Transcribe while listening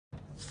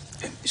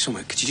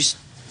Summer, could you just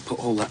put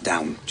all that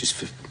down just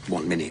for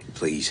 1 minute,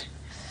 please?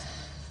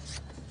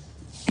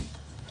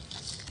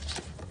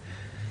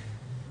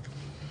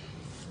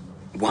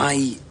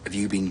 Why have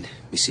you been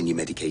missing your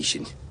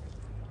medication?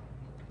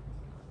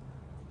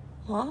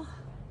 What?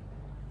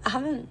 I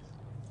haven't.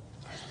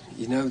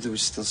 You know, there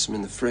was still some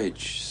in the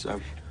fridge, so...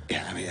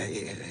 Yeah, I mean,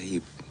 are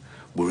you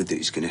worried that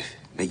it's going to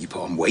make you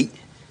put on weight?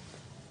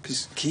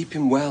 Because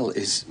keeping well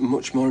is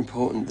much more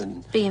important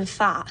than... Being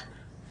fat?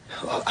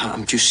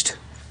 I'm just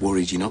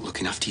worried you're not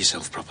looking after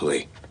yourself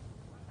properly.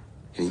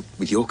 And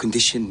with your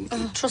condition...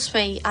 Oh, trust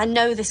me, I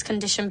know this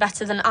condition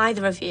better than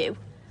either of you.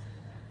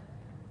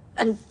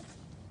 And...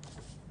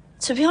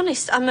 to be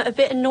honest, I'm a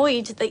bit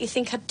annoyed that you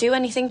think I'd do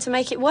anything to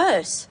make it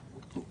worse.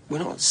 We're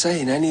not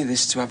saying any of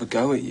this to have a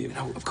go at you.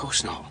 No, of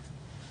course not.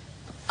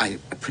 I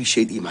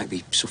appreciate that you might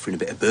be suffering a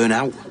bit of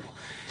burnout.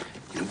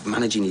 You know,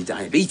 managing your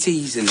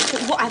diabetes and...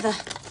 Whatever.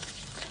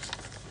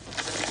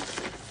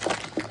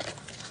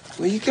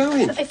 Where are you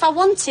going? If I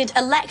wanted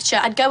a lecture,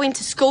 I'd go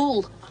into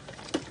school.